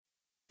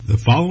The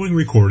following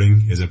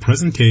recording is a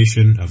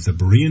presentation of the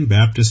Berean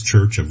Baptist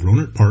Church of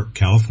Rohnert Park,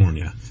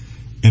 California,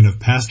 and of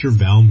Pastor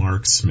Val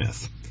Mark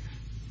Smith.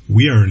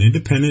 We are an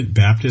independent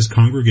Baptist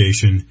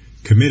congregation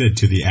committed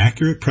to the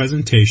accurate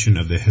presentation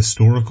of the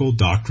historical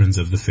doctrines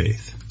of the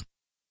faith.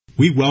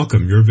 We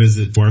welcome your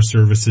visit to our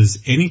services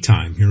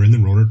anytime here in the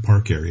Rohnert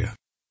Park area.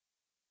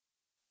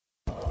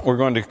 We're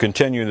going to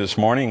continue this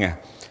morning in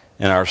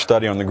our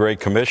study on the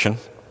Great Commission,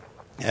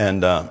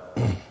 and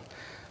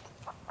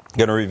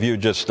going to review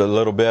just a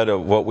little bit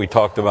of what we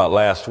talked about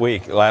last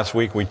week. Last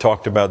week we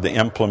talked about the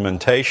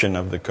implementation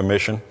of the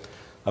commission,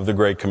 of the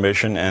Great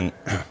Commission, and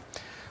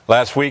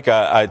last week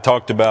I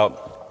talked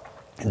about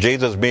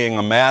Jesus being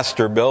a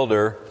master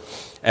builder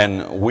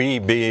and we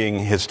being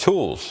his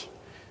tools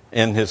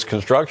in his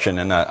construction.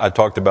 And I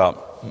talked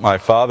about my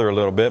father a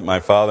little bit. My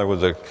father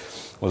was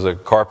a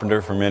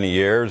carpenter for many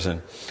years,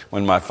 and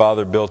when my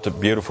father built a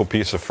beautiful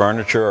piece of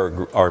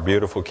furniture or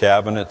beautiful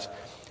cabinets,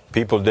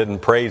 people didn't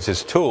praise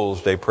his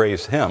tools, they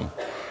praised him,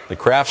 the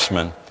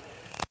craftsman.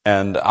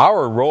 And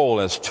our role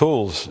as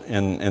tools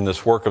in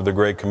this work of the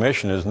Great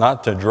Commission is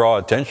not to draw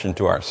attention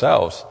to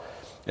ourselves.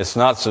 It's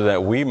not so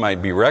that we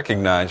might be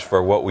recognized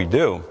for what we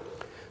do,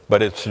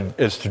 but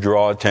it's to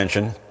draw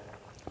attention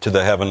to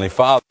the Heavenly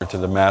Father, to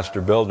the Master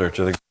Builder,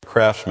 to the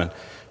craftsman,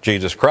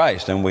 Jesus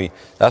Christ. And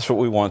that's what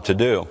we want to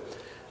do.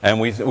 And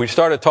we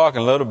started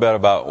talking a little bit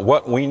about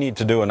what we need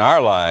to do in our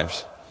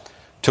lives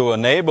to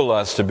enable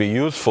us to be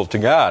useful to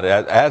God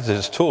as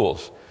his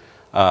tools.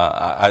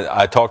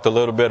 I talked a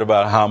little bit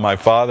about how my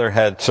father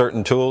had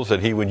certain tools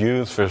that he would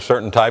use for a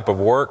certain type of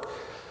work,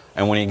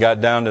 and when he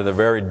got down to the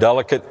very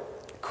delicate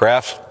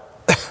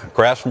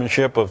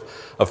craftsmanship of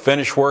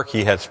finished work,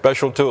 he had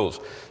special tools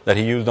that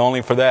he used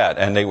only for that,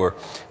 and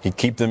he'd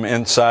keep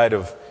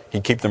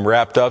them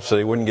wrapped up so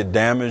they wouldn't get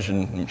damaged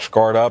and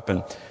scarred up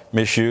and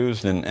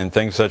misused and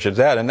things such as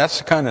that. And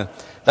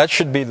that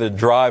should be the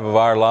drive of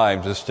our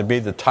lives, is to be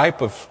the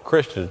type of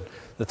Christian,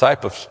 the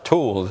type of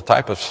tool, the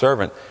type of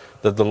servant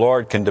that the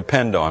Lord can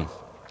depend on.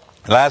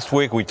 Last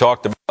week we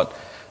talked about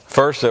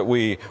first that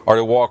we are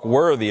to walk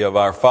worthy of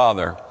our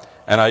Father.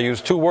 And I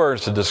used two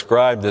words to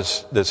describe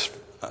this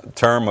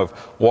term of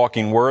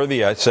walking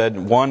worthy. I said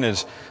one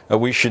is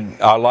that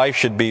our life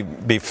should be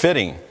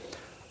befitting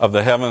of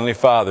the Heavenly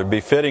Father,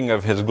 befitting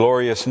of his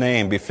glorious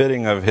name,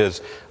 befitting of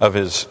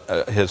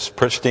his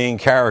pristine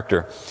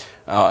character.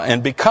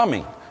 And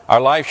becoming.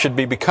 Our life should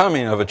be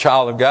becoming of a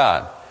child of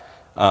God.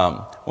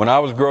 When I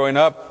was growing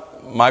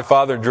up, my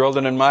father drilled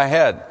it in my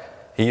head.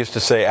 He used to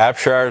say,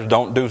 Abshires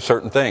don't do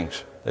certain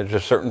things. There's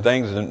just certain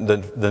things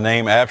that the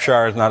name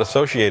Abshire is not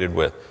associated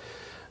with.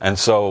 And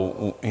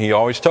so he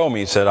always told me,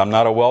 he said, I'm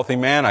not a wealthy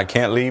man. I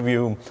can't leave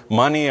you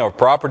money or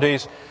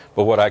properties,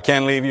 but what I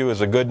can leave you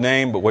is a good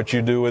name, but what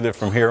you do with it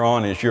from here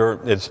on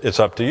it's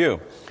up to you.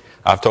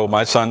 I've told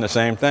my son the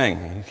same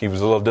thing. He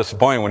was a little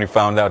disappointed when he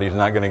found out he's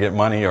not going to get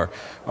money or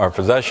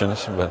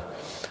possessions,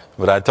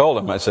 but I told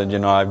him, I said,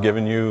 I've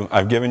given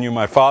you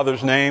my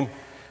Father's name,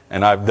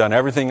 and I've done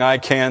everything I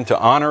can to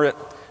honor it,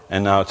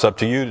 and now it's up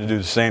to you to do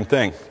the same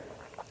thing.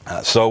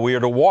 So we are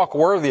to walk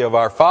worthy of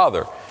our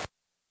Father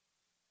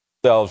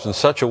ourselves in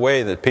such a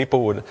way that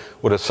people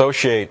would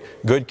associate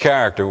good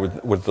character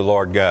with the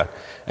Lord God.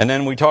 And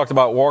then we talked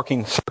about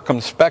walking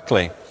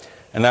circumspectly.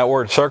 And that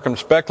word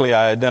circumspectly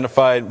I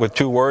identified with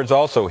two words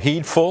also: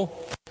 heedful,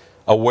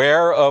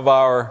 aware of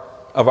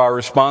our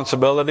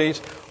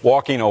responsibilities,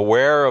 walking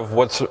aware of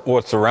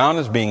what's around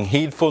us, being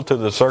heedful to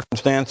the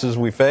circumstances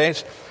we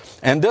face,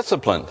 and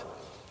disciplined,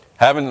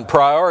 having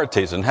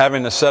priorities and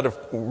having a set of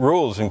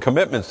rules and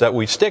commitments that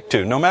we stick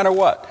to no matter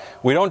what.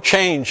 We don't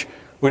change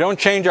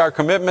our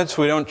commitments,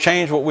 we don't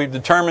change what we've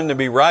determined to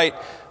be right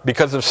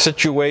because of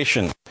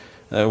situations.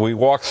 We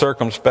walk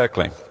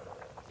circumspectly.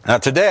 Now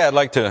today I'd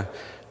like to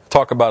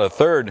talk about a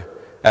third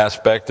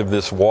aspect of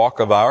this walk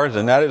of ours,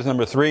 and that is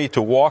number 3,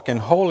 to walk in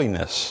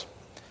holiness.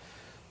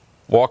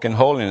 Walk in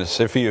holiness.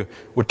 If you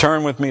would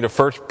turn with me to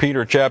 1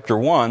 Peter chapter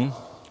 1,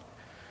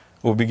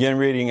 we'll begin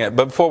reading it.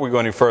 But before we go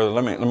any further,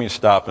 let me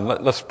stop and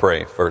let's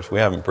pray first. We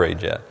haven't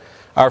prayed yet.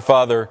 Our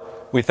Father,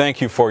 we thank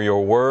you for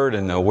your word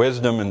and the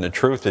wisdom and the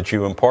truth that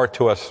you impart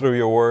to us through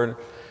your word.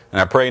 And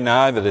I pray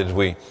now that as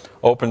we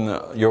open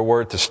your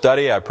word to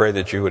study, I pray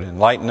that you would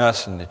enlighten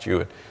us and that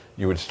you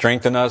would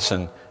strengthen us,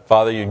 and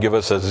Father, you'd give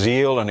us a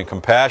zeal and a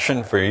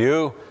compassion for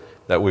you,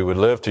 that we would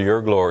live to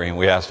your glory. And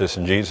we ask this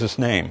in Jesus'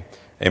 name.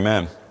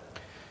 Amen.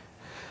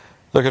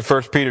 Look at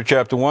 1 Peter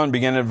chapter 1,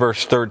 beginning at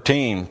verse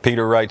 13.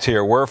 Peter writes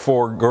here,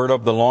 Wherefore gird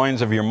up the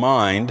loins of your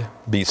mind,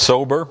 be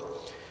sober,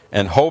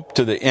 and hope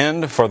to the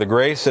end for the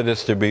grace that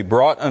is to be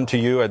brought unto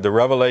you at the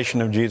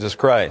revelation of Jesus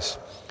Christ.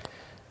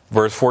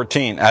 Verse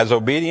 14, As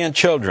obedient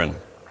children,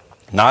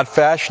 not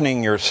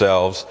fashioning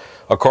yourselves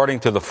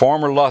according to the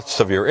former lusts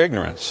of your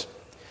ignorance,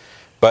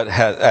 but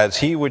as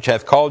he which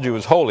hath called you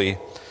is holy,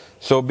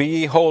 so be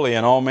ye holy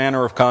in all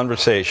manner of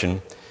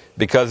conversation,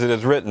 because it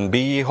is written, Be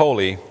ye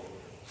holy,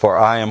 for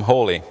I am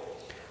holy.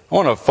 I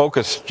want to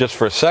focus just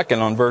for a second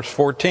on verse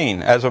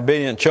 14. As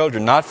obedient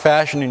children, not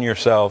fashioning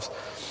yourselves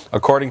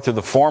according to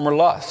the former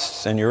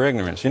lusts and your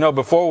ignorance.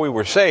 Before we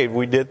were saved,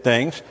 we did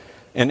things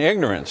in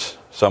ignorance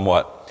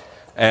somewhat.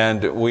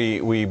 And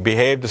we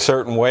behaved a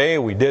certain way.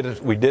 We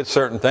did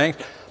certain things.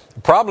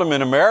 The problem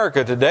in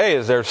America today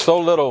is there's so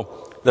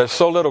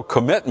little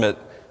commitment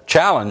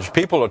challenge.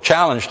 People are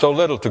challenged so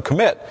little to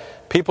commit.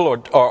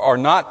 People are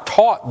not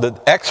taught the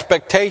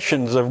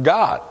expectations of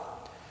God.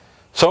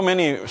 So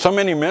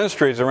many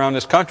ministries around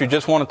this country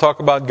just want to talk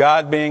about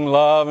God being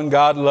love, and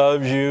God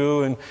loves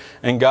you,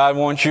 and God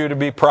wants you to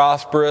be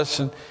prosperous,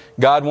 and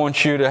God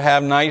wants you to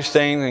have nice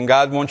things, and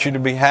God wants you to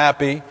be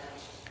happy.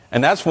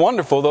 And that's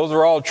wonderful. Those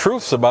are all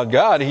truths about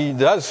God. He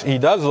does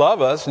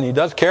love us, and He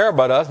does care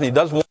about us, and He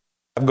does want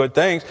to have good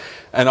things,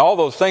 and all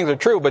those things are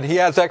true, but He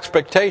has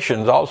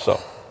expectations also.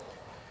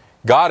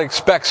 God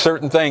expects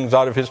certain things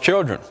out of His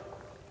children,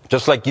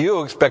 just like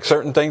you expect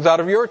certain things out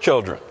of your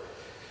children.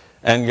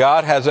 And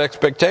God has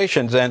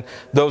expectations, and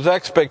those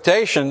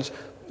expectations,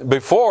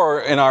 before,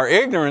 in our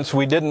ignorance,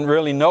 we didn't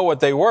really know what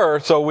they were,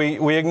 so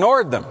we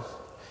ignored them.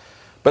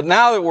 But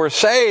now that we're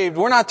saved,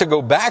 we're not to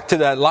go back to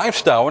that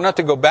lifestyle. We're not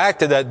to go back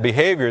to that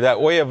behavior,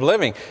 that way of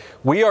living.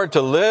 We are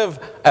to live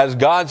as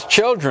God's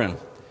children.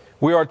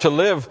 We are to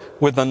live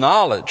with the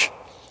knowledge.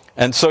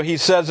 And so He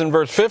says in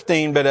verse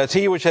 15, "But as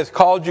He which hath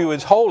called you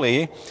is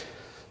holy,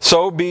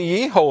 so be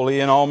ye holy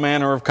in all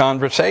manner of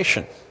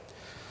conversation."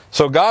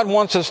 So God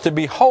wants us to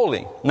be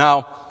holy.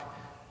 Now,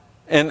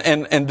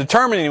 in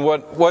determining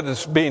what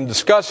is being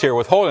discussed here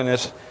with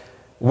holiness,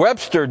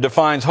 Webster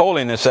defines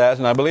holiness as,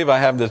 and I believe I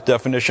have this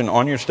definition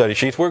on your study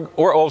sheets.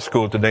 We're old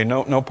school today,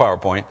 no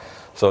PowerPoint,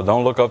 so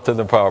don't look up to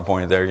the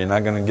PowerPoint there. You're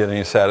not going to get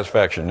any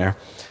satisfaction there.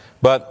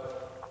 But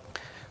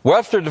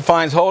Webster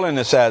defines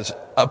holiness as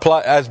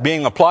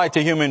being applied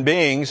to human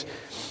beings.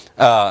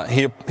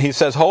 He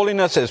says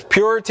holiness is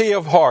purity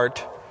of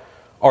heart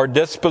or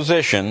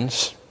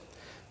dispositions,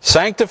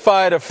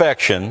 sanctified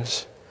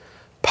affections,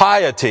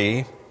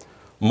 piety,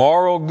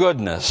 moral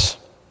goodness.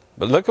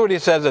 But look at what he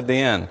says at the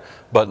end.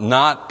 But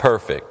not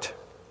perfect.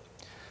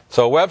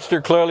 So Webster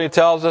clearly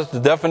tells us the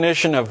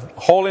definition of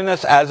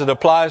holiness as it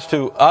applies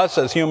to us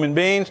as human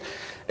beings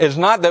is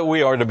not that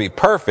we are to be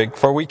perfect,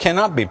 for we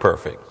cannot be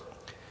perfect.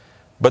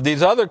 But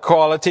these other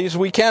qualities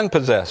we can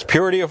possess.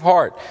 Purity of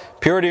heart,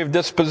 purity of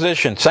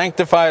disposition,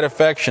 sanctified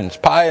affections,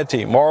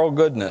 piety, moral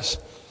goodness.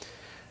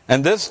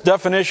 And this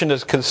definition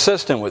is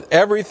consistent with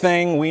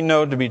everything we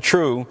know to be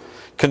true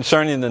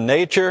concerning the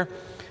nature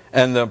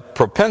and the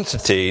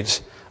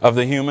propensities of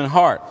the human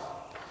heart.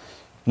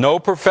 No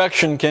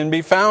perfection can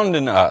be found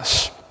in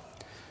us.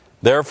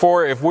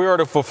 Therefore, if we are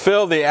to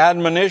fulfill the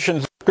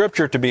admonitions of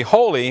Scripture to be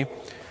holy,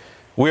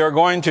 we are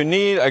going to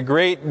need a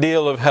great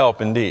deal of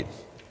help indeed.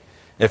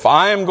 If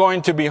I am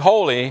going to be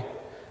holy,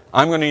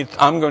 I'm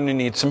going to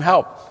need some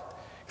help.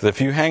 Because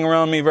if you hang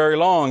around me very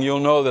long, you'll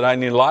know that I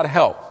need a lot of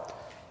help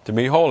to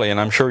be holy,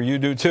 and I'm sure you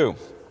do too.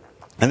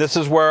 And this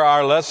is where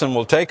our lesson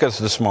will take us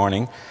this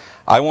morning.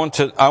 I want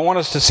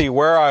us to see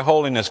where our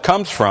holiness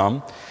comes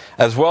from,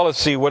 as well as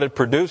see what it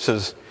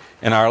produces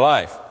in our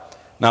life.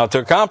 Now, to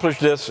accomplish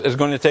this is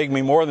going to take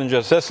me more than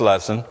just this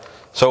lesson.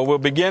 So we'll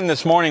begin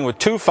this morning with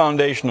two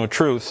foundational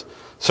truths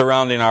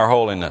surrounding our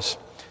holiness.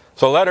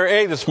 So letter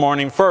A this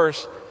morning,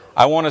 first,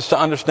 I want us to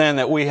understand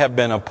that we have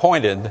been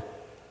appointed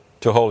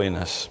to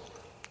holiness.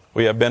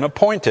 We have been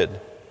appointed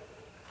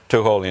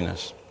to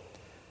holiness.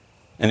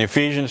 In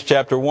Ephesians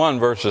chapter 1,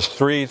 verses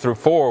 3 through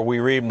 4, we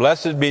read,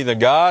 "Blessed be the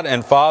God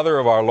and Father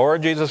of our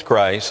Lord Jesus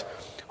Christ,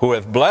 who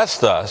hath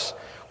blessed us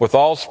with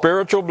all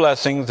spiritual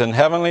blessings in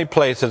heavenly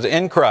places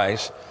in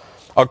Christ,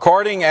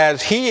 according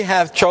as He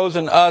hath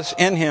chosen us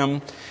in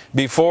Him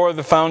before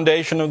the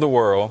foundation of the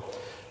world,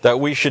 that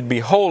we should be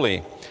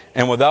holy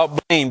and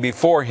without blame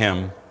before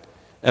Him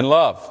in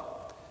love."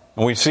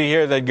 And we see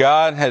here that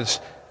God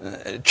has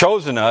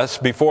chosen us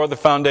before the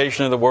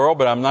foundation of the world,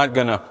 but I'm not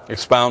going to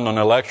expound on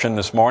election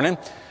this morning.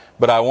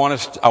 But I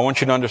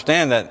want you to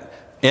understand that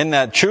in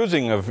that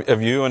choosing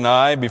of you and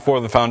I before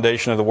the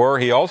foundation of the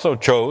world, He also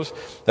chose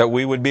that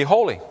we would be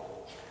holy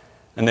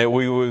and that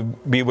we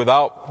would be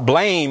without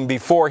blame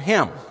before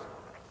Him.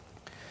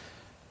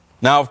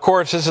 Now, of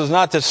course, this is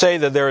not to say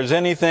that there is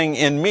anything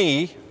in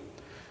me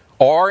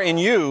or in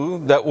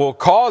you that will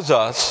cause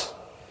us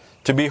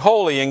to be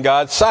holy in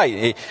God's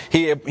sight.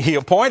 He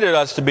appointed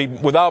us to be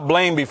without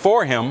blame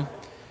before Him,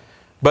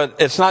 but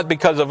it's not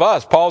because of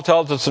us. Paul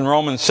tells us in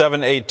Romans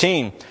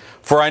 7:18,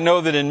 "For I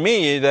know that in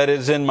me, that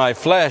is in my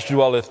flesh,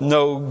 dwelleth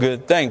no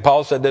good thing."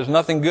 Paul said there's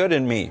nothing good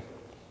in me.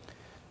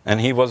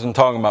 And he wasn't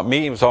talking about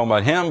me, he was talking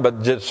about him, but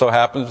it just so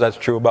happens that's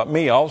true about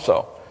me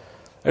also.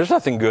 There's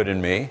nothing good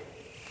in me.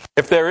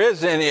 If there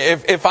is any,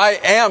 if I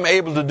am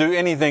able to do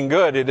anything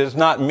good, it is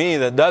not me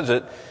that does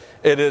it.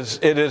 It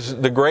is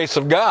the grace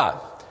of God.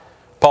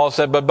 Paul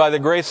said, "But by the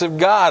grace of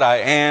God, I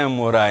am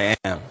what I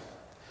am."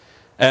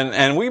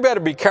 And we better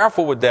be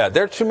careful with that.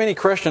 There are too many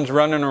Christians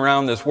running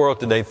around this world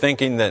today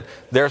thinking that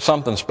they're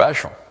something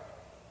special.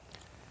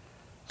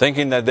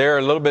 Thinking that they're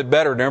a little bit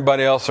better than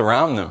everybody else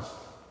around them.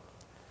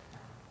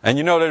 And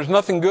there's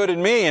nothing good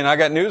in me, and I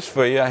got news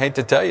for you. I hate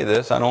to tell you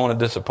this. I don't want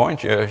to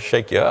disappoint you or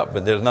shake you up,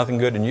 but there's nothing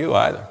good in you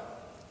either.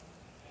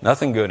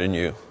 Nothing good in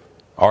you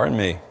or in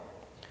me.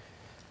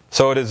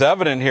 So it is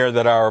evident here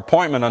that our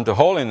appointment unto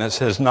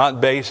holiness is not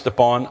based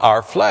upon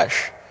our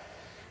flesh,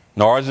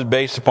 nor is it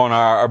based upon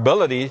our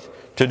ability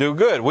to do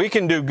good. We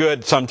can do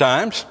good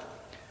sometimes,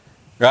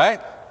 right?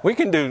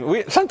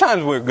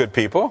 Sometimes we're good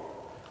people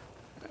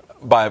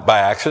by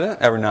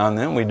accident. Every now and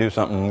then we do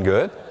something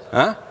good,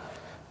 huh?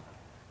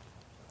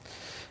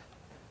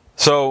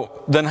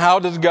 So then how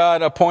does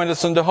God appoint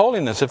us unto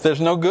holiness? If there's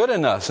no good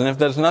in us, and if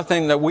there's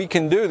nothing that we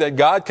can do that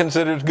God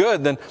considers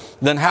good,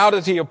 then how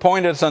does He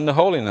appoint us unto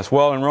holiness?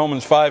 Well, in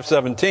Romans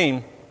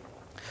 5:17,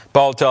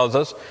 Paul tells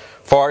us,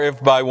 "For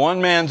if by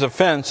one man's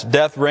offense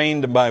death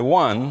reigned by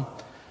one,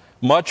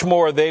 much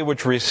more they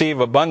which receive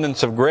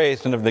abundance of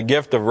grace and of the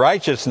gift of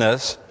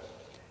righteousness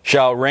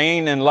shall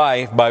reign in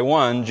life by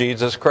one,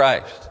 Jesus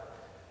Christ."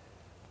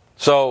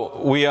 So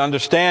we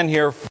understand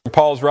here from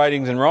Paul's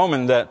writings in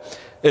Romans that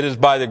it is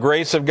by the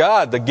grace of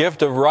God, the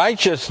gift of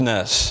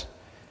righteousness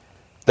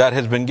that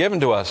has been given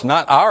to us.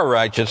 Not our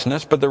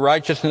righteousness, but the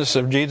righteousness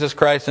of Jesus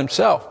Christ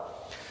Himself.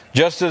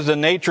 Just as the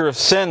nature of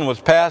sin was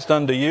passed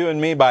unto you and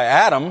me by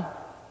Adam,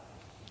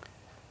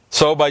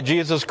 so by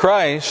Jesus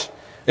Christ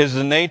is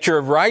the nature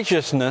of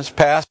righteousness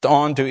passed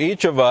on to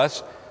each of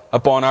us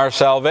upon our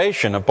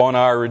salvation, upon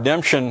our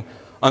redemption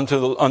unto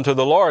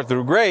the Lord.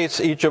 Through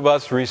grace, each of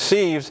us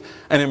receives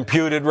an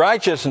imputed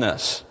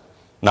righteousness.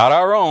 Not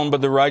our own,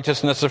 but the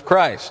righteousness of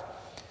Christ.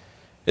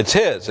 It's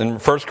His. In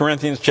 1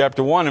 Corinthians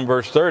chapter 1 and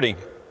verse 30,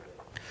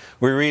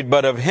 we read,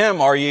 "But of Him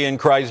are ye in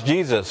Christ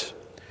Jesus,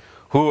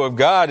 who of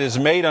God is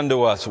made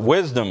unto us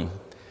wisdom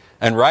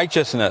and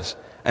righteousness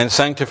and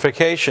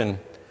sanctification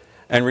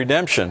and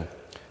redemption."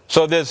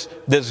 So this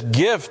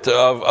gift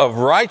of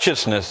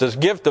righteousness, this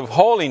gift of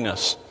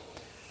holiness,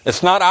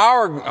 it's not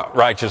our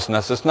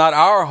righteousness, it's not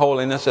our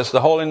holiness, it's the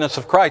holiness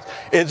of Christ.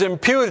 It's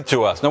imputed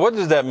to us. Now what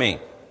does that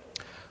mean?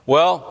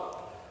 Well,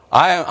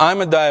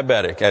 I'm a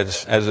diabetic,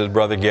 as is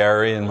Brother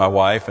Gary and my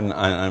wife, and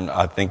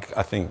I think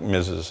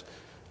Mrs.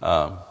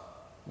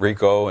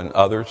 Rico and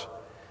others.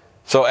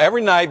 So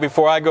every night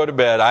before I go to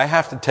bed, I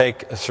have to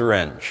take a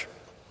syringe.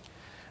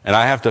 And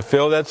I have to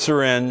fill that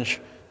syringe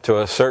to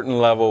a certain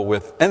level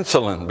with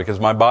insulin,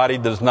 because my body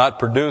does not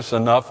produce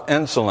enough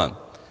insulin.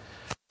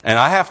 And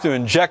I have to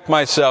inject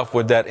myself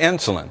with that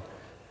insulin.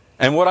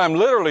 And what I'm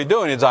literally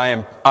doing is I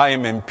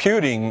am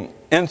imputing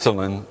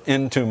insulin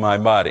into my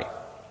body.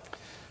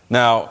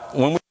 Now,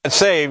 when we got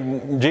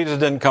saved, Jesus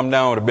didn't come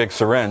down with a big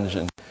syringe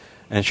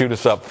and shoot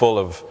us up full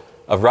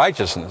of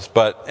righteousness.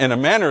 But in a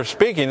manner of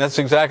speaking, that's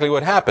exactly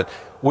what happened.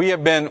 We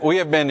have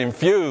been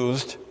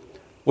infused,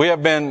 we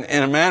have been,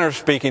 in a manner of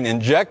speaking,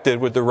 injected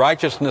with the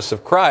righteousness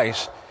of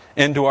Christ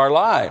into our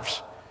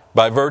lives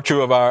by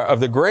virtue of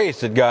the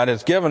grace that God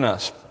has given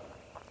us.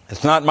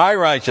 It's not my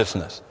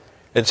righteousness,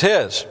 it's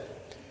His.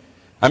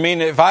 I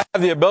mean, if I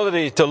have the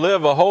ability to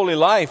live a holy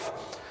life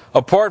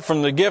apart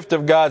from the gift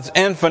of God's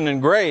infinite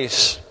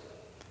grace,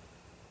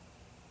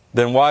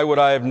 then why would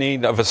I have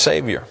need of a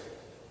Savior?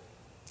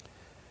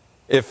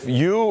 If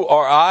you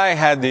or I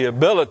had the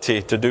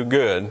ability to do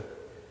good,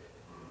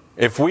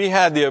 if we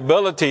had the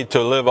ability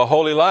to live a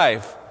holy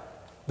life,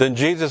 then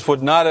Jesus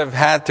would not have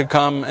had to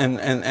come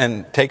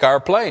and take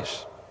our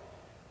place,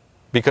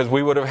 because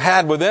we would have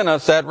had within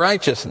us that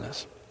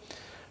righteousness.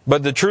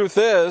 But the truth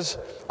is,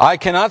 I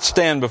cannot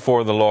stand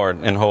before the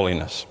Lord in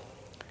holiness.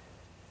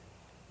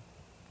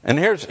 And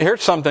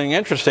here's something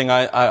interesting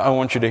I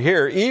want you to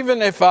hear.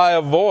 Even if I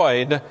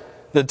avoid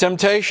the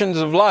temptations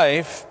of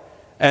life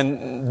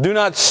and do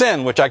not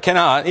sin, which I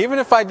cannot, even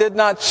if I did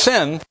not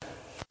sin,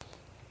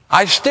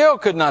 I still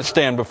could not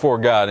stand before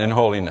God in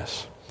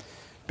holiness.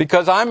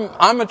 Because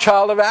I'm a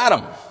child of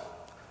Adam.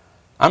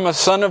 I'm a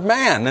son of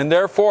man, and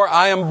therefore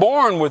I am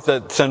born with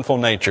that sinful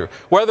nature.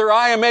 Whether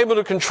I am able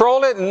to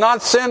control it and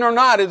not sin or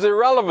not is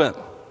irrelevant.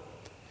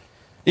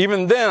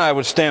 Even then I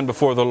would stand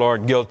before the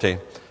Lord guilty,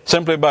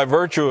 simply by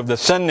virtue of the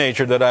sin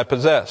nature that I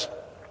possess.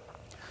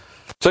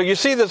 So you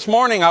see, this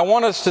morning I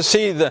want us to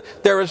see that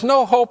there is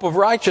no hope of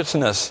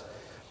righteousness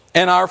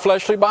in our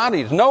fleshly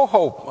bodies. No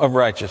hope of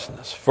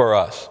righteousness for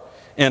us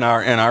in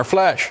our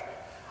flesh.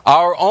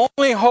 Our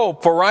only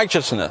hope for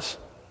righteousness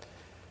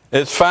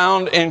is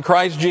found in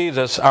Christ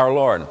Jesus our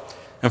Lord.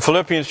 In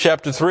Philippians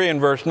chapter 3 and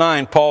verse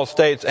 9, Paul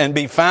states, "And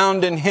be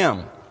found in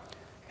Him,"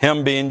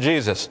 Him being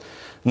Jesus,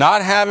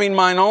 "not having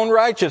mine own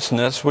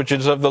righteousness, which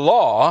is of the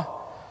law,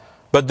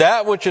 but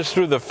that which is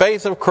through the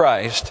faith of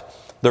Christ,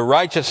 the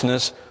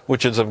righteousness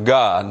which is of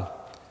God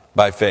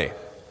by faith."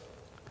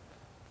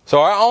 So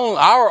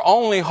our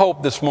only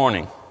hope this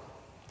morning,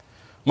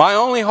 my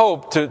only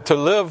hope to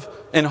live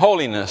in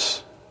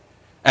holiness,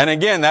 and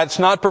again, that's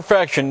not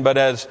perfection, but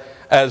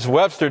as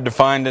Webster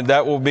defined it,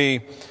 that would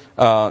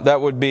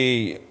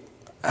be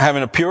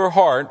having a pure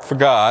heart for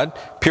God,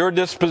 pure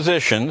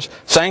dispositions,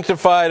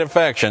 sanctified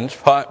affections,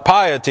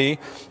 piety,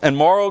 and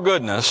moral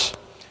goodness.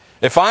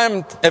 If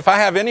I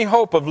have any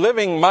hope of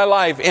living my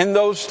life in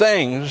those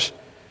things,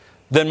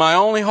 then my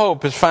only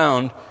hope is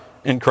found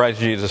in Christ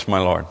Jesus my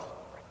Lord.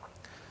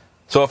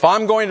 So if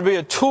I'm going to be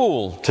a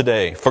tool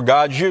today for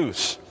God's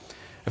use,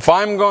 if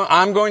I'm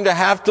going to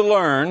have to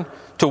learn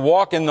to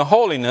walk in the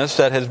holiness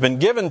that has been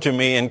given to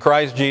me in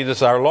Christ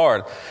Jesus our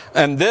Lord.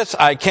 And this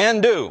I can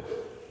do.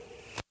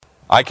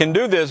 I can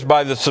do this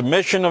by the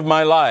submission of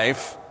my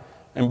life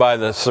and by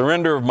the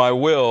surrender of my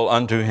will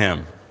unto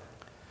Him.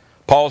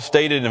 Paul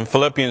stated in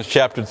Philippians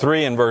chapter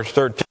 3 and verse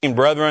 13,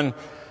 "Brethren,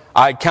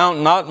 I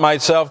count not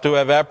myself to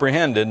have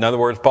apprehended." In other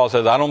words, Paul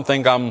says, I don't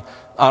think I'm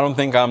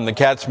the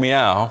cat's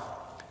meow.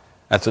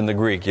 That's in the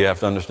Greek. You have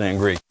to understand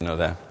Greek to know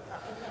that.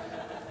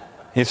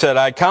 He said,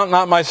 "I count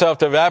not myself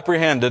to have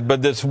apprehended,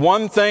 but this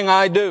one thing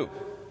I do,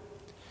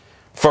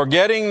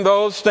 forgetting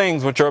those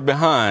things which are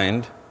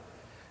behind,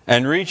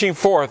 and reaching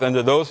forth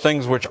unto those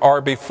things which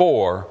are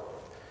before,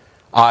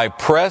 I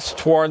press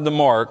toward the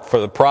mark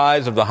for the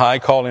prize of the high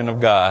calling of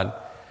God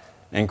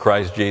in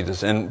Christ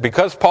Jesus." And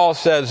because Paul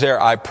says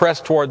there, I press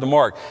toward the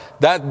mark,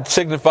 that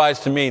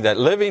signifies to me that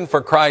living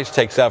for Christ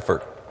takes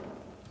effort.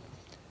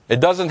 It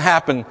doesn't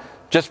happen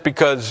just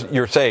because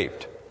you're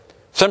saved.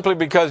 Simply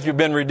because you've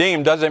been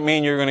redeemed doesn't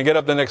mean you're going to get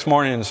up the next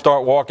morning and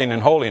start walking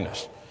in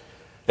holiness.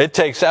 It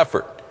takes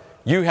effort.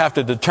 You have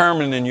to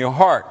determine in your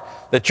heart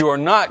that you are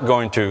not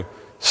going to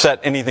set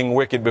anything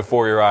wicked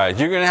before your eyes.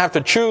 You're going to have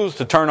to choose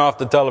to turn off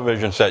the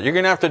television set. You're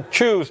going to have to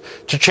choose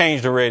to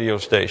change the radio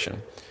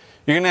station.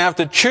 You're going to have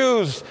to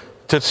choose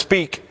to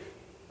speak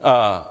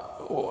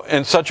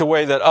in such a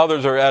way that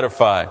others are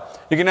edified.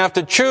 You're going to have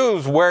to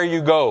choose where you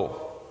go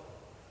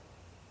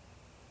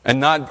and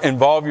not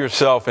involve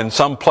yourself in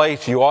some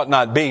place you ought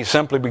not be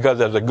simply because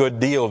there's a good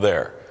deal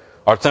there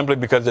or simply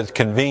because it's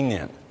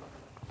convenient.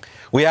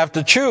 We have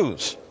to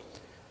choose.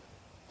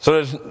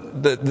 So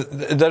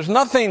there's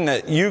nothing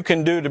that you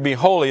can do to be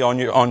holy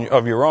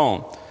of your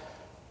own,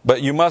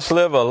 but you must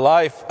live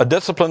a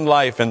disciplined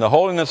life in the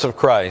holiness of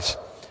Christ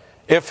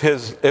if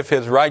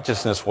His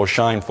righteousness will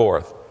shine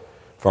forth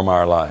from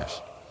our lives.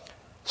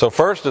 So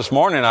first this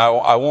morning,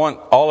 I want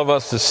all of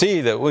us to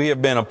see that we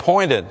have been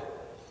appointed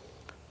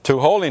to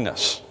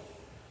holiness,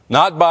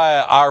 not by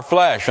our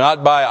flesh,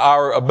 not by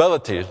our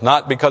abilities,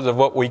 not because of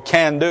what we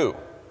can do,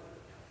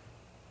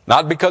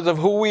 not because of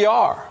who we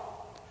are.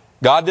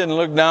 God didn't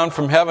look down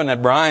from heaven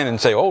at Brian and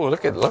say, "Oh,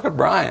 look at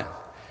Brian.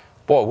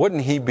 Boy,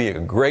 wouldn't he be a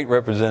great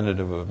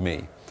representative of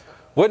me?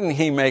 Wouldn't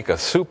he make a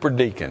super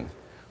deacon?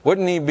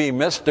 Wouldn't he be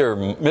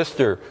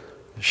Mr.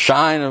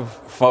 Shine of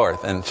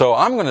forth? And so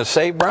I'm going to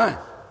save Brian,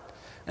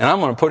 and I'm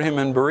going to put him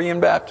in Berean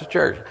Baptist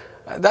Church."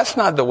 That's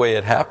not the way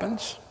it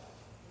happens.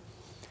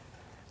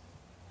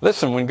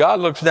 Listen, when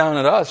God looks down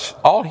at us,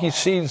 all He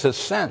sees is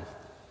sin.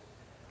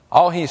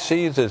 All He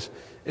sees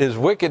is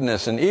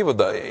wickedness and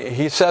evil.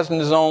 He says in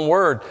His own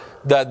word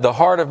that the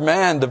heart of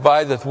man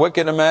deviseth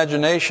wicked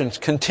imaginations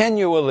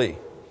continually.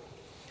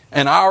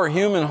 And our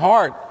human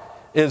heart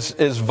is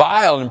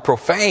vile and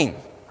profane.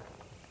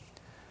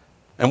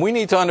 And we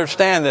need to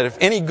understand that if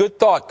any good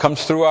thought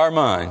comes through our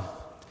mind,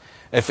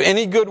 if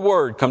any good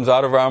word comes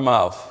out of our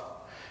mouth,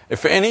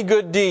 if any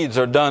good deeds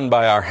are done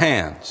by our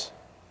hands,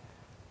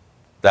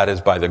 that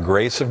is by the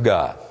grace of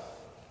God,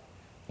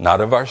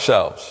 not of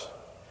ourselves.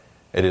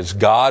 It is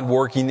God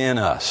working in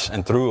us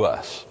and through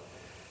us.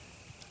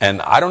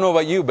 And I don't know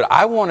about you, but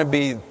I want to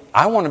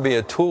be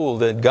a tool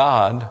that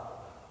God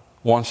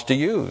wants to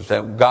use,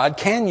 that God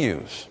can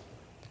use.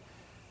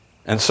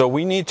 And so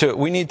we need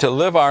to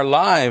live our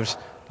lives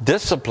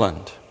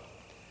disciplined.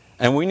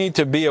 And we need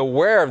to be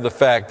aware of the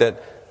fact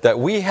that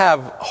we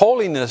have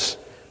holiness,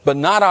 but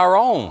not our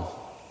own.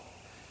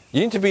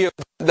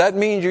 That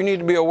means you need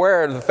to be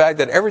aware of the fact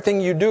that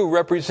everything you do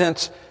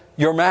represents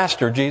your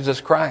Master,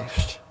 Jesus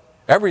Christ.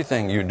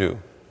 Everything you do,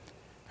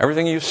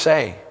 everything you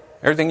say,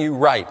 everything you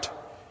write,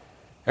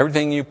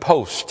 everything you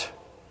post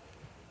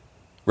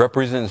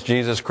represents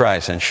Jesus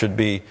Christ and should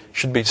be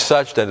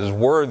such that is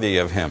worthy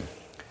of Him.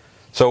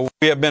 So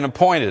we have been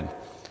appointed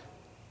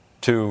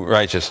to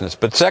righteousness.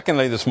 But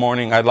secondly, this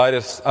morning, I'd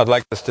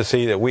like us to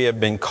see that we have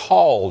been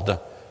called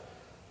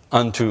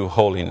unto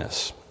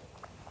holiness.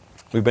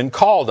 We've been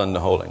called unto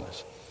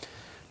holiness.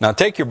 Now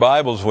take your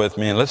Bibles with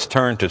me and let's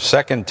turn to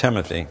 2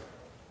 Timothy.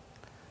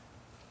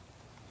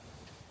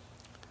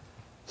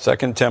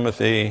 2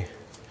 Timothy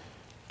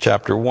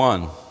chapter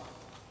 1.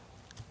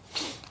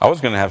 I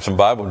was going to have some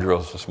Bible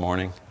drills this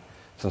morning.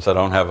 Since I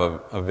don't have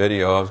a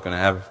video, I was going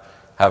to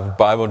have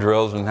Bible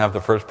drills and have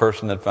the first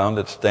person that found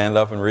it stand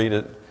up and read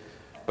it.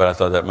 But I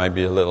thought that might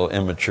be a little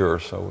immature,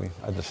 so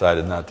I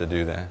decided not to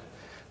do that.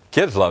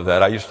 Kids love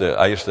that. I used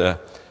to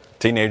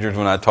teenagers,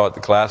 when I taught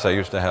the class, I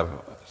used to have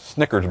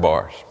Snickers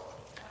bars.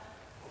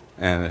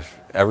 And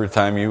every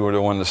time you were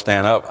the one to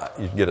stand up,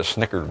 you'd get a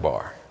Snickers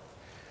bar.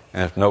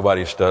 And if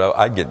nobody stood up,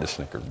 I'd get the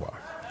Snickers bar.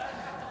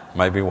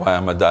 Might be why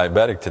I'm a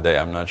diabetic today,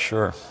 I'm not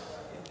sure.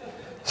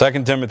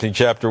 2 Timothy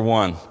chapter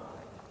 1,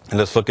 and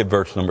let's look at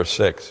verse number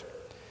 6.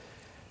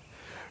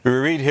 We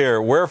read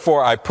here,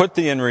 "Wherefore I put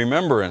thee in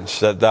remembrance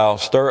that thou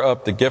stir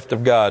up the gift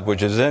of God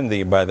which is in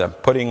thee by the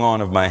putting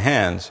on of my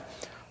hands.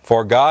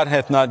 For God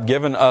hath not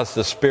given us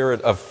the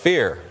spirit of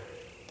fear,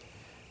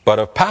 but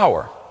of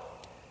power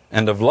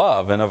and of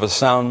love, and of a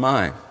sound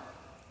mind.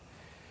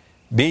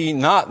 Be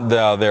not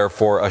thou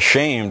therefore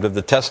ashamed of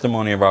the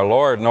testimony of our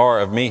Lord, nor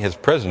of me his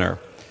prisoner,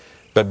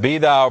 but be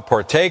thou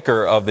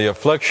partaker of the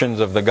afflictions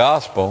of the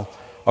gospel,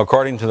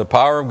 according to the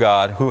power of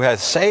God, who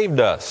has saved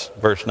us,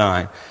 verse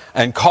 9,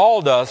 and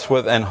called us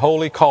with an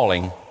holy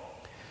calling,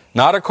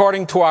 not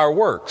according to our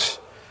works,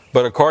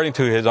 but according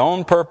to his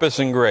own purpose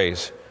and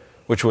grace,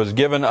 which was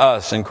given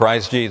us in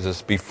Christ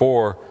Jesus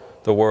before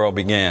the world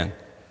began.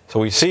 So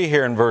we see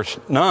here in verse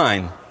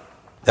 9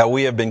 that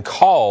we have been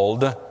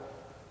called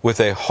with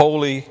a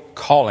holy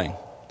calling.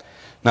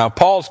 Now,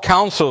 Paul's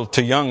counsel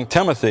to young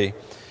Timothy,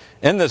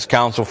 in this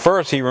counsel,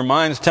 first he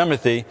reminds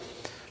Timothy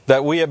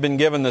that we have been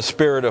given the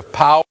spirit of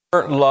power,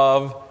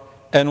 love,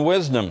 and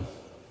wisdom.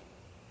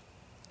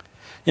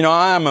 You know,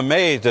 I am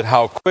amazed at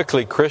how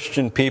quickly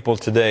Christian people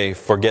today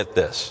forget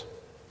this.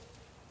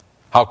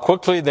 How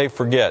quickly they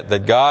forget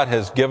that God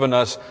has given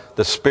us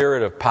the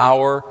spirit of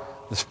power,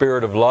 the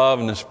spirit of love,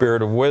 and the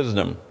spirit of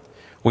wisdom.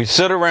 We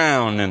sit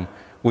around and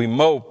we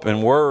mope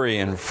and worry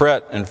and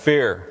fret and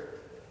fear.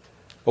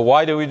 But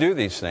why do we do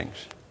these things?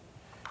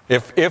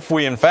 If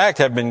we in fact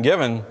have been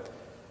given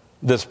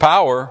this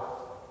power,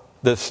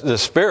 this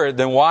spirit,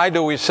 then why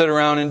do we sit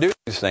around and do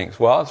these things?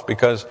 Well, it's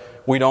because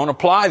we don't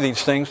apply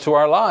these things to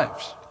our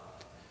lives.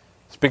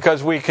 It's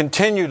because we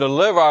continue to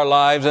live our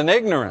lives in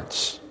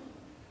ignorance,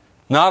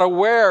 not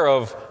aware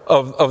of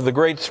the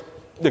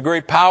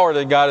great power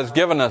that God has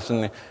given us,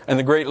 and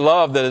the great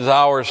love that is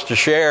ours to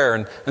share,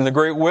 and the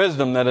great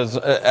wisdom that is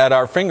at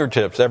our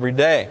fingertips every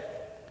day.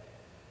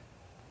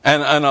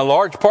 And a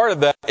large part of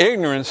that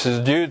ignorance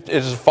is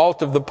the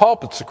fault of the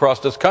pulpits across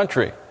this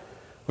country,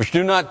 which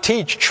do not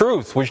teach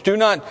truth, which do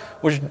not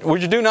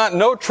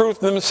know truth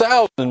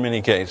themselves in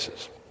many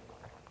cases.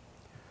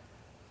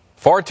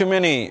 Far too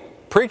many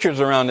preachers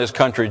around this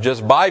country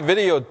just buy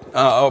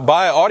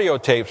audio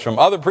tapes from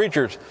other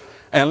preachers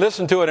and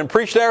listen to it and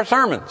preach their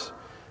sermons.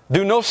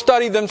 Do no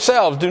study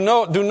themselves. Do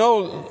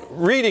no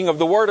reading of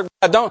the Word of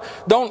God.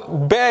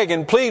 Don't beg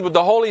and plead with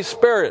the Holy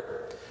Spirit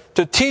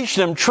to teach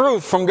them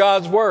truth from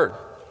God's Word.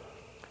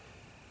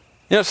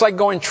 You know, it's like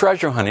going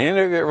treasure hunting. Any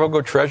of you ever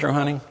go treasure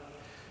hunting?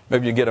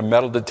 Maybe you get a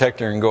metal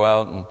detector and go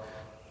out and...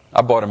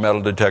 I bought a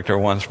metal detector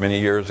once many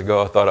years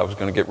ago. I thought I was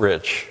going to get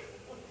rich.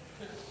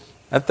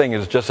 That thing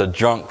is just a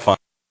junk find.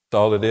 That's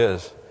all it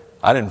is.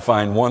 I didn't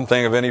find one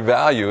thing of any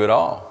value at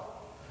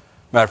all.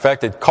 Matter of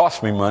fact, it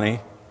cost me money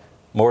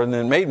more than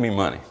it made me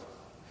money.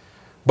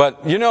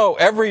 But, you know,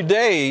 every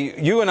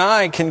day you and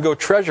I can go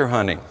treasure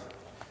hunting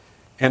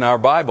in our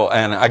Bible.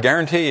 And I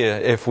guarantee you,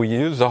 if we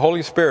use the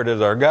Holy Spirit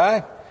as our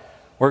guide,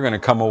 we're going to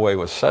come away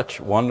with such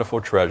wonderful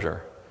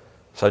treasure,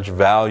 such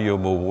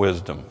valuable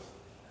wisdom.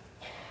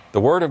 The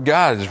Word of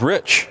God is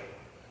rich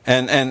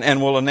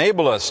and will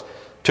enable us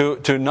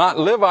to not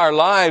live our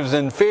lives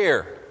in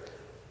fear,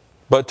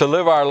 but to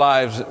live our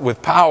lives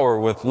with power,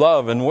 with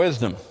love and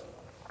wisdom.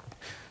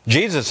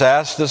 Jesus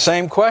asked the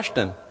same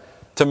question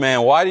to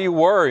man. Why do you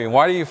worry?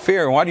 Why do you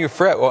fear? Why do you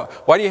fret?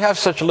 Why do you have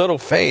such little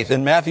faith?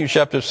 In Matthew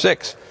chapter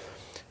 6,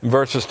 in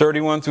verses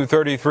 31 through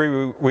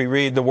 33, we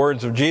read the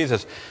words of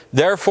Jesus.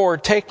 Therefore,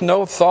 take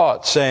no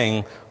thought,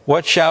 saying,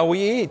 what shall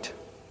we eat?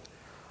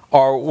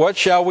 Or what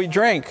shall we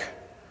drink?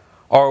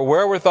 Or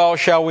wherewithal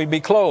shall we be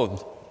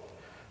clothed?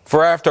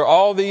 For after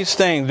all these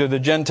things do the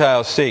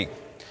Gentiles seek.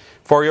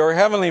 For your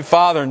heavenly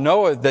Father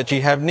knoweth that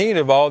ye have need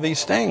of all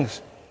these things.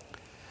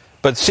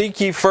 But seek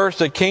ye first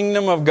the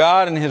kingdom of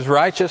God and his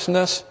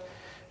righteousness,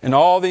 and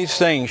all these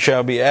things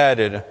shall be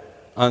added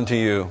unto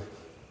you.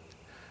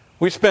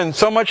 We spend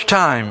so much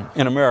time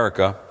in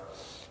America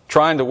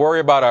trying to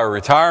worry about our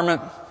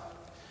retirement,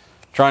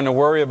 trying to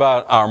worry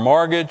about our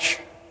mortgage,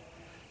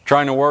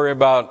 trying to worry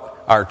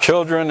about our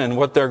children and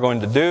what they're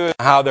going to do,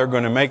 how they're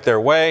going to make their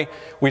way.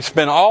 We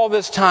spend all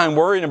this time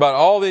worrying about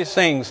all these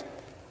things,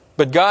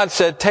 but God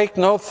said, take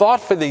no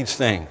thought for these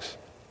things.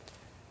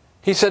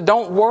 He said,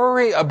 don't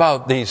worry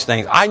about these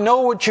things. I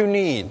know what you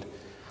need.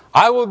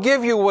 I will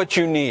give you what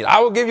you need.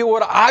 I will give you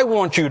what I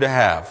want you to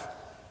have.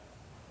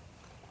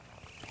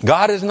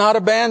 God has not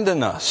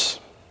abandoned us.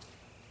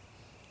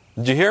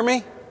 Did you hear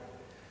me?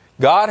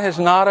 God has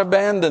not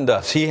abandoned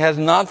us. He has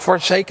not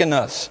forsaken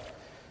us.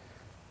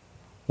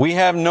 We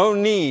have no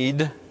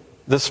need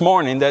this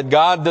morning that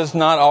God does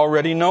not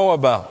already know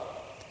about.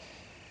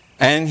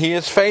 And He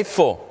is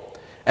faithful.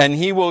 And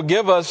He will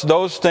give us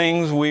those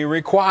things we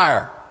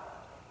require.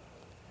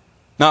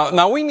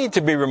 Now we need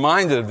to be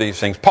reminded of these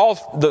things.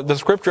 The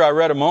scripture I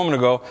read a moment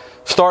ago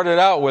started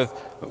out with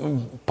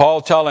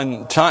Paul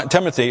telling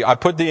Timothy, I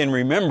put thee in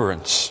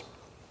remembrance.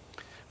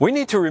 We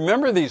need to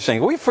remember these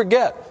things. We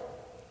forget.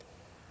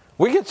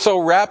 We get so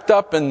wrapped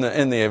up in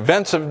the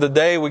events of the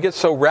day. We get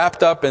so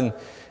wrapped up in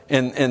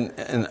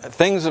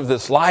things of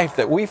this life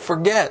that we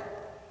forget.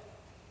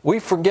 We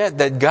forget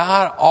that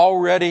God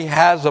already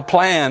has a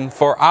plan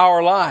for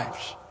our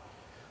lives.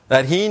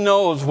 That He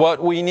knows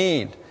what we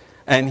need.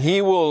 And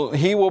He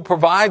will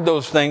provide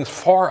those things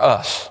for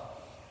us.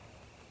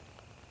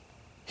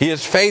 He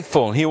is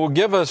faithful. He will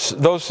give us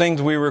those things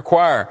we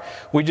require.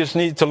 We just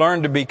need to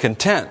learn to be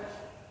content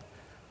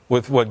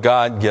with what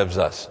God gives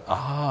us.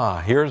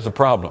 Here's the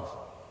problem.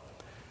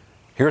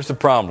 Here's the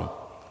problem.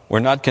 We're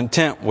not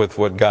content with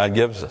what God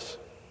gives us.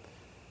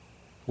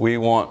 We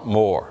want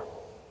more.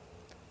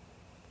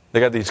 They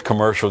got these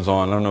commercials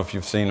on. I don't know if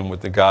you've seen them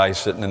with the guy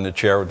sitting in the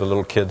chair with the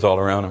little kids all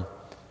around him.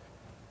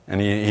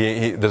 And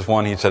this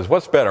one, he says,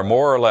 what's better,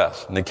 more or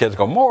less? And the kids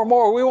go, more,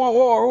 we want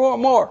more, we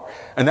want more.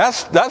 And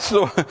that's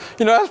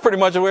pretty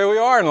much the way we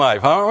are in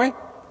life, aren't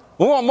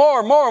we? We want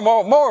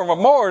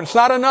more. It's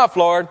not enough,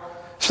 Lord.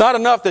 It's not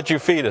enough that you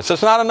feed us.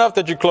 It's not enough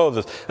that you clothe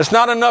us. It's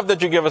not enough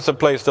that you give us a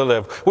place to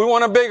live. We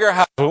want a bigger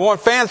house. We want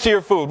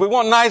fancier food. We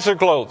want nicer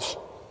clothes.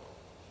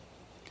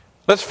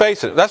 Let's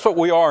face it, that's what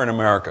we are in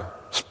America.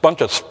 A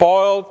bunch of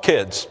spoiled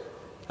kids.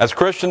 As a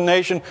Christian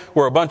nation,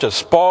 we're a bunch of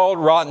spoiled,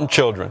 rotten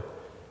children.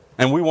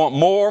 And we want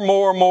more,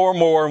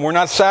 and we're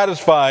not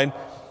satisfied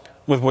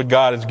with what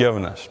God has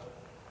given us.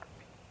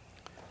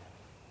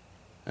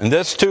 And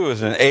this, too,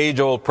 is an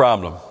age-old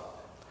problem.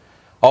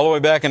 All the way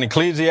back in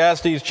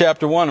Ecclesiastes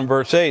chapter 1 and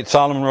verse 8,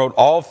 Solomon wrote,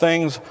 all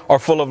things are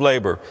full of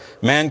labor.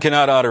 Man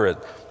cannot utter it.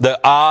 The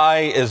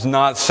eye is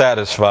not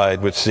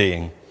satisfied with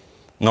seeing,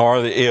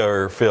 nor the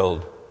ear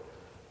filled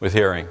with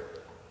hearing.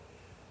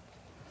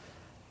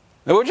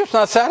 And we're just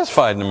not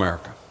satisfied in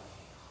America.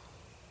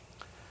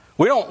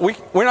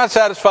 We're not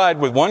satisfied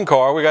with one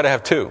car. We got to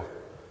have two.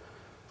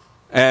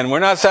 And we're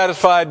not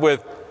satisfied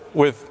with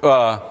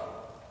a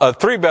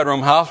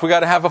 3-bedroom house. We got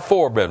to have a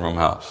 4-bedroom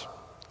house.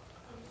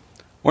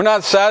 We're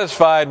not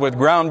satisfied with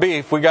ground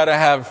beef. We got to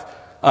have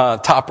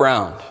top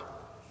round.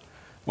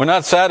 We're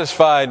not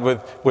satisfied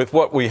with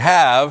what we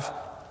have,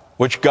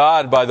 which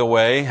God, by the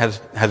way, has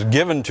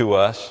given to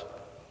us.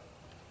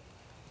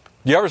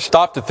 Do you ever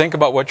stop to think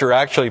about what you're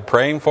actually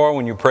praying for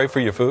when you pray for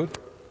your food?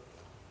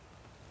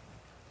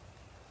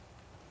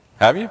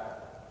 Have you?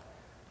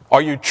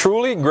 Are you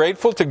truly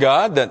grateful to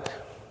God that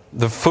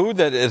the food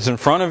that is in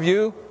front of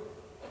you,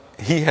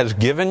 He has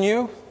given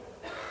you?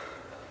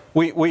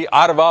 We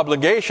out of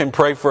obligation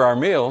pray for our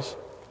meals,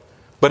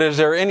 but is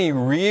there any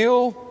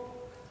real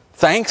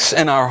thanks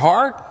in our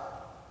heart?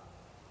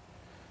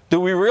 Do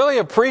we really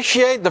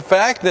appreciate the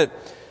fact that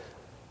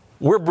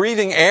we're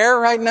breathing air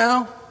right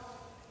now?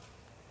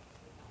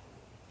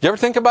 You ever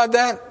think about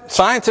that?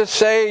 Scientists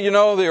say,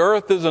 the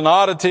earth is an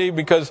oddity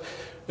because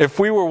if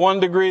we were 1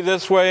 degree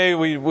this way,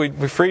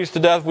 we'd freeze to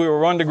death. If we were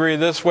 1 degree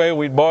this way,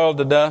 we'd boil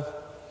to death.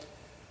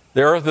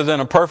 The earth is in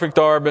a perfect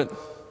orbit. Do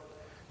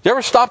you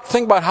ever stop to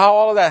think about how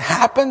all of that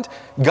happened?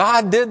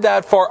 God did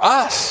that for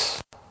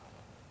us.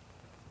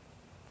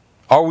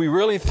 Are we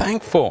really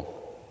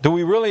thankful? Do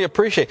we really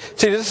appreciate?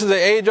 See, this is the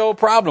age-old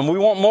problem. We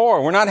want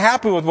more. We're not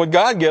happy with what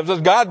God gives us.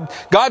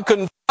 God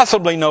couldn't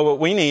possibly know what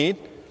we need.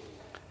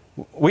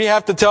 We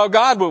have to tell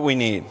God what we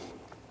need.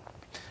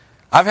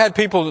 I've had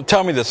people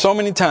tell me this so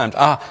many times.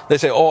 They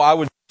say, I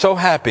would be so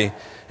happy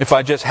if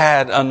I just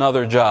had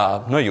another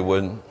job. No, you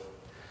wouldn't.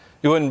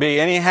 You wouldn't be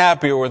any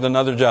happier with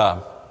another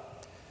job.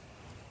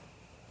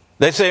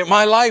 They say,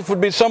 my life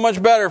would be so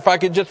much better if I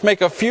could just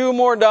make a few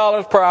more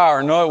dollars per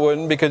hour. No, it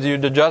wouldn't, because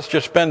you'd adjust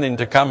your spending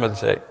to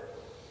compensate.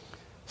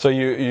 So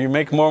you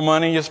make more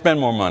money, you spend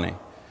more money.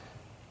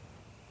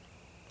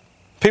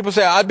 People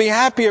say, I'd be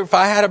happier if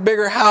I had a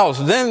bigger house.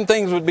 Then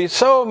things would be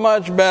so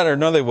much better.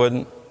 No, they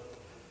wouldn't.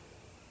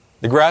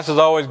 The grass is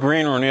always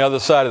greener on the other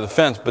side of the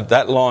fence, but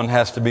that lawn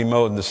has to be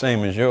mowed the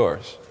same as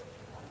yours.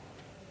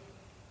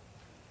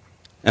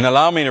 And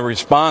allow me to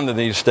respond to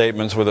these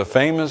statements with a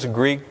famous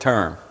Greek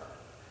term,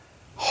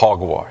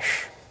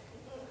 hogwash.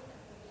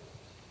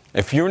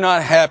 If you're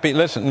not happy,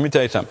 listen, let me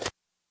tell you something. If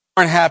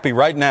you aren't happy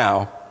right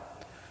now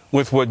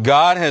with what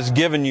God has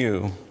given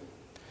you,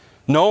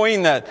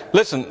 knowing that,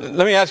 listen,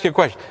 let me ask you a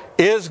question.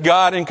 Is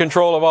God in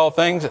control of all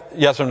things?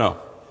 Yes or no?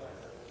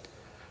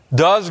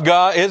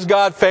 Is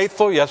God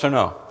faithful? Yes or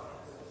no?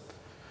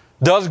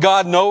 Does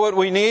God know what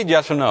we need?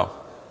 Yes or no?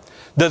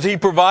 Does He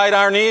provide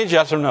our needs?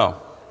 Yes or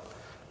no?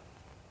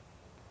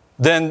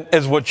 Then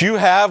is what you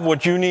have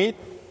what you need?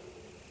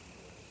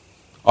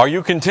 Are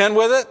you content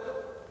with it?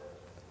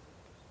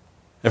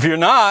 If you're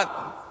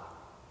not,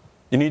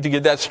 you need to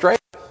get that straight.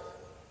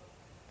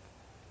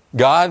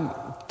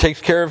 God takes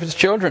care of His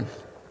children.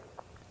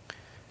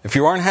 If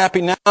you aren't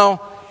happy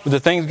now with the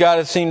things God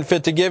has seen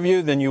fit to give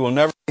you, then you will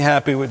never be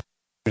happy with what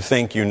you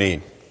think you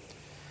need.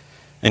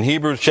 In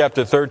Hebrews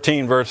chapter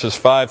 13, verses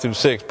 5 through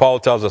 6, Paul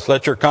tells us,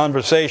 let your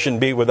conversation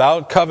be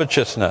without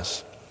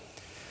covetousness,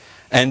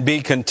 and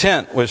be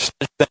content with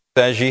such things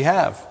as ye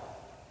have.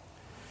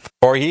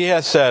 For He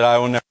has said, I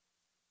will never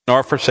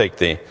nor forsake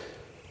thee,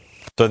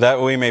 so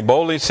that we may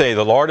boldly say,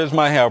 the Lord is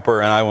my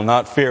helper, and I will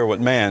not fear what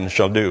man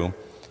shall do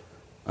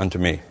unto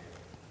me.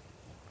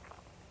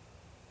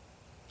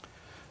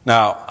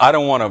 Now, I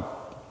don't want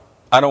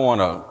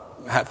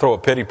to throw a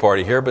pity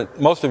party here, but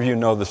most of you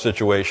know the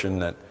situation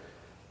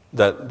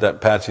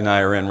that Patsy and I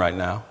are in right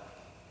now.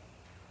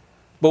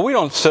 But we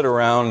don't sit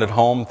around at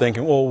home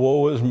thinking, oh,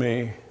 woe is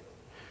me.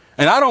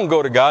 And I don't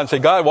go to God and say,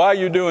 God, why are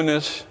you doing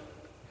this?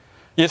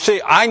 You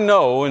see, I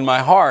know in my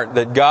heart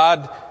that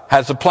God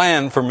has a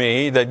plan for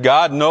me, that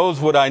God knows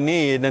what I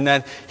need, and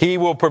that He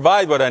will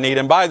provide what I need.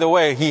 And by the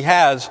way, He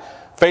has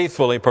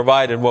faithfully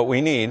provided what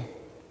we need.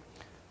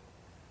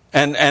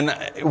 And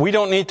we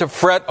don't need to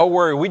fret or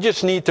worry. We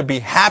just need to be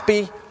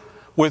happy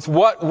with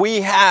what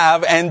we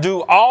have and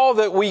do all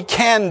that we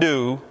can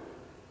do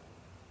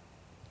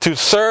to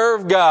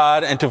serve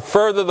God and to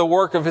further the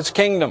work of His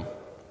kingdom.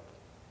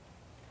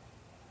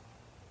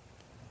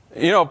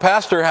 You know,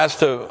 pastor has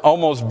to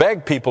almost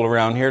beg people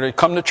around here to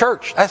come to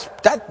church.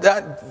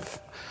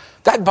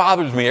 That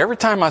bothers me. Every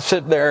time I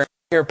sit there and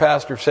hear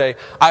pastor say,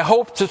 "I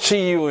hope to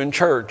see you in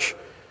church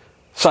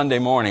Sunday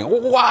morning."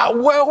 Wow,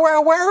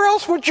 where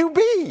else would you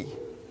be?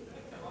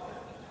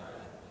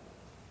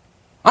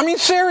 I mean,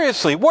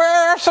 seriously,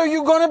 where else are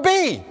you going to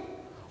be?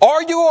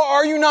 Are you or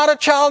are you not a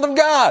child of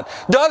God?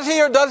 Does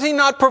He or does He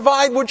not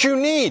provide what you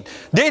need?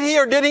 Did He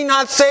or did He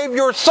not save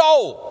your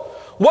soul?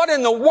 What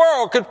in the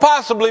world could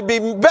possibly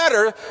be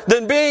better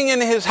than being in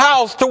His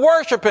house to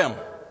worship Him?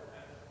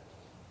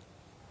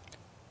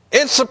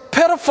 It's a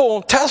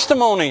pitiful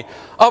testimony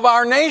of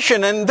our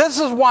nation, and this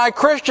is why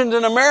Christians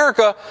in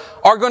America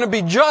are going to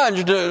be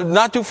judged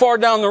not too far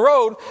down the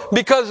road,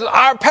 because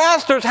our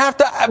pastors have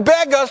to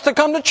beg us to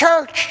come to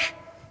church.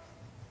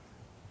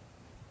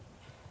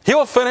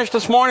 He'll finish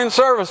this morning's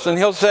service and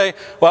he'll say,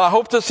 "Well, I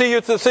hope to see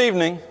you this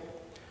evening."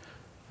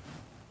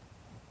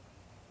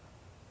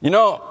 You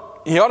know,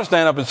 he ought to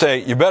stand up and say,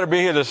 "You better be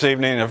here this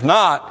evening. If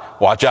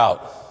not, watch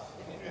out."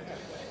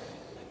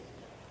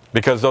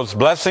 Because those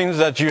blessings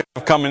that you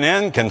have coming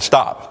in can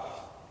stop.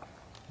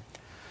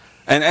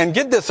 And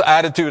get this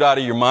attitude out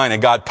of your mind that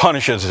God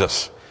punishes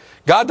us.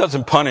 God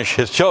doesn't punish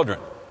His children.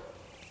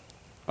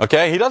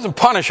 Okay? He doesn't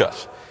punish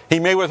us. He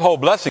may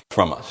withhold blessings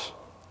from us,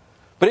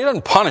 but He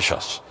doesn't punish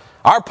us.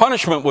 Our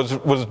punishment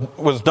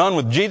was done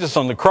with Jesus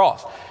on the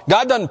cross.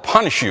 God doesn't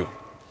punish you.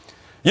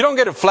 You don't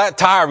get a flat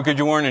tire because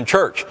you weren't in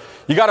church.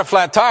 You got a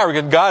flat tire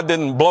because God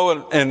didn't blow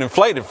it and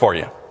inflate it for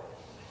you.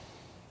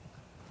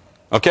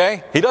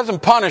 Okay? He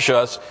doesn't punish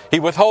us. He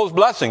withholds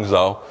blessings,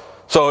 though.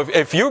 So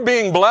if you're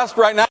being blessed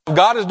right now, if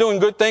God is doing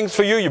good things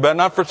for you, you better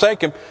not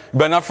forsake Him. You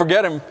better not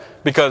forget Him,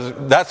 because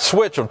that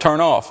switch will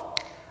turn off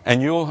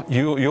and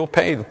you'll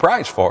pay the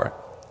price for it.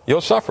 You'll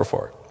suffer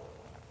for it.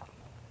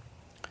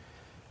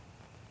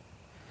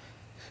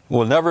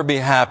 We'll never be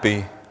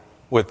happy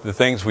with the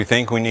things we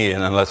think we need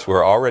unless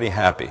we're already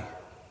happy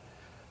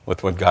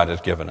with what God has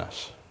given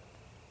us.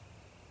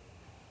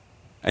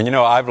 And you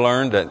know, I've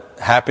learned that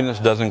happiness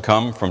doesn't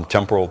come from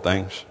temporal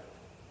things.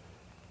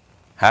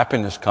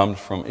 Happiness comes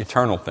from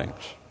eternal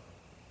things.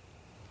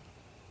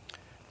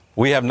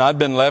 We have not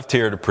been left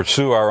here to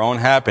pursue our own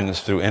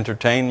happiness through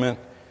entertainment,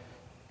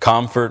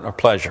 comfort, or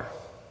pleasure.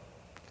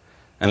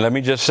 And let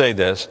me just say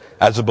this,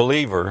 as a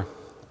believer,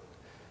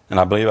 and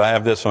I believe I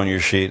have this on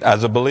your sheet,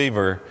 as a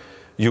believer,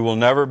 you will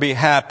never be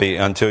happy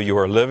until you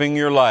are living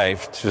your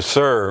life to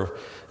serve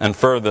and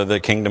further the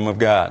kingdom of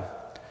God.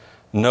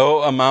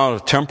 No amount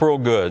of temporal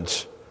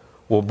goods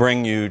will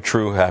bring you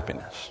true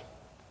happiness.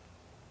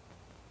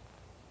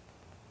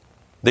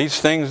 These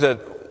things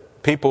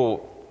that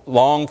people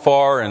long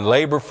for and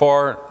labor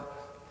for,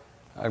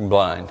 I'm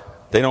blind.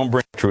 They don't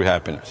bring true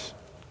happiness.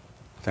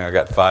 I think I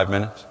got 5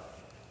 minutes.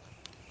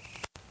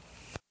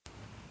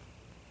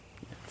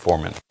 4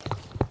 minutes.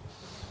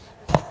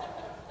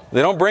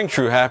 They don't bring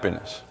true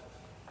happiness.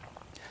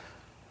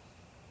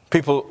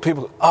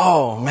 People,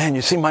 "Oh man,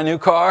 you see my new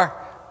car?"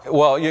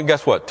 Well,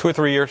 guess what? 2 or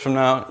 3 years from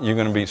now, you're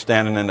going to be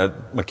standing in a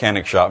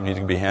mechanic shop and he's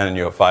going to be handing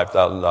you a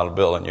 $5,000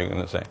 bill and you're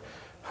going to say,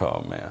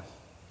 "Oh man,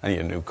 I need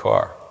a new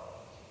car."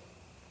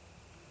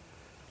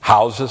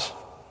 Houses.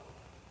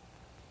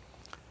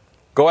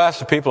 Go ask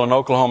the people in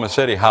Oklahoma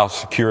City how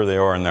secure they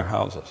are in their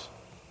houses.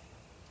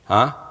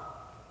 Huh?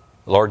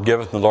 "The Lord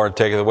giveth and the Lord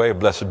taketh away.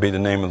 Blessed be the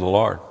name of the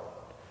Lord."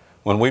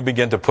 When we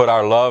begin to put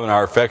our love and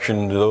our affection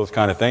into those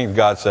kind of things,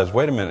 God says,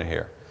 "Wait a minute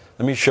here.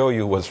 Let me show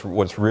you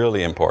what's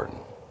really important."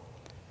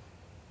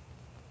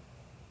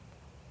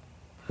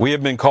 We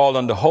have been called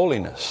unto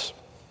holiness.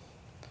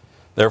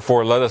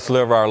 Therefore, let us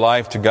live our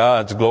life to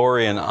God's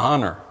glory and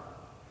honor.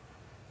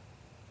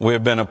 We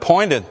have been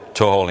appointed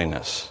to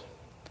holiness.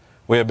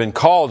 We have been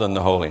called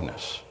unto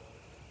holiness.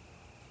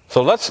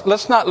 So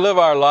let's not live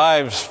our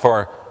lives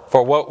for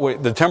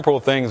the temporal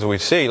things we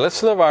see.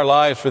 Let's live our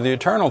lives for the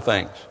eternal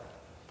things.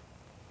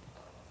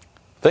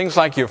 Things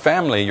like your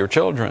family, your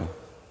children,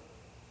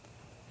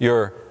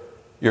 your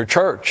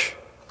church.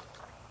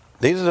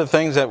 These are the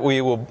things that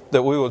we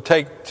will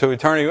take to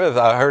eternity with.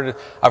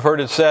 I've heard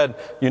it said,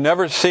 you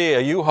never see a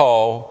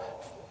U-Haul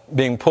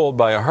being pulled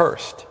by a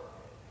hearse.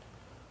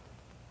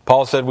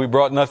 Paul said, "We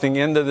brought nothing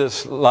into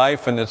this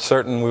life, and it's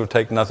certain we will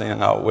take nothing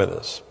out with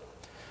us."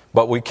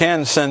 But we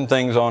can send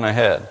things on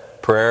ahead.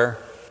 Prayer,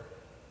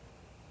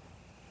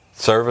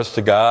 service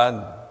to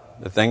God,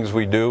 the things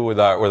we do with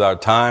our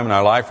time and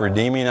our life,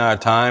 redeeming our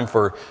time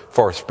for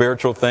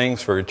spiritual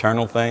things, for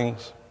eternal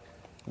things.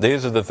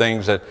 These are the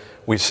things that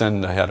we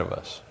send ahead of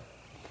us.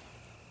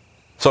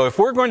 So if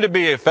we're going to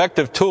be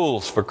effective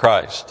tools for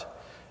Christ,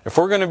 if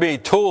we're going to be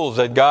tools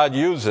that God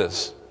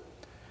uses,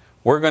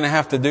 We're going to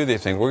have to do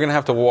these things. We're going to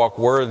have to walk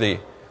worthy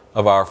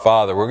of our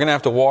Father. We're going to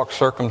have to walk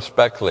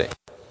circumspectly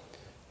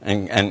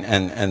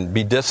and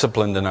be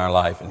disciplined in our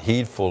life and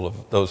heedful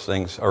of those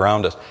things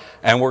around us.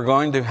 And we're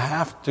going to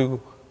have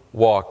to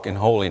walk in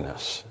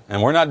holiness.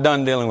 And we're not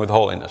done dealing with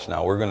holiness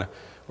now. We're going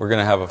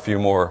to have a few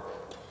more,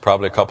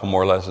 probably a couple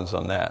more lessons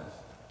on that.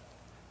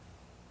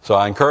 So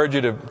I encourage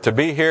you to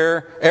be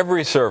here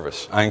every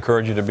service. I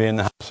encourage you to be in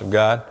the house of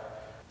God.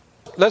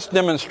 Let's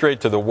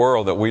demonstrate to the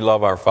world that we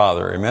love our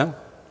Father. Amen?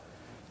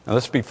 Now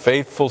let's be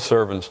faithful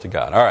servants to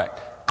God. All right.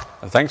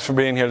 Thanks for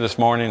being here this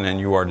morning, and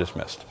you are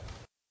dismissed.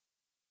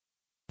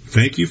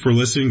 Thank you for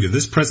listening to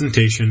this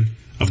presentation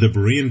of the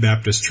Berean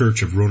Baptist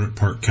Church of Rohnert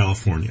Park,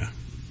 California.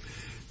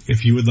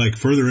 If you would like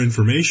further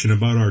information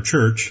about our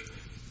church,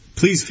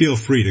 please feel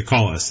free to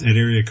call us at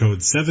area code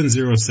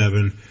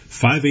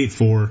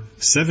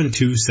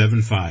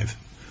 707-584-7275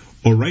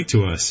 or write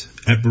to us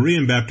at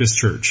Berean Baptist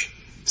Church,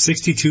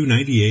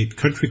 6298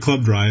 Country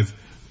Club Drive,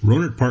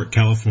 Rohnert Park,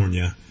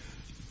 California,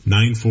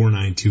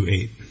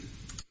 94928.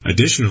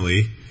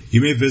 Additionally,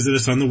 you may visit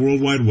us on the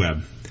World Wide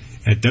Web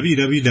at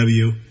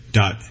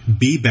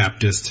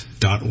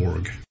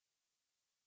www.bbaptist.org.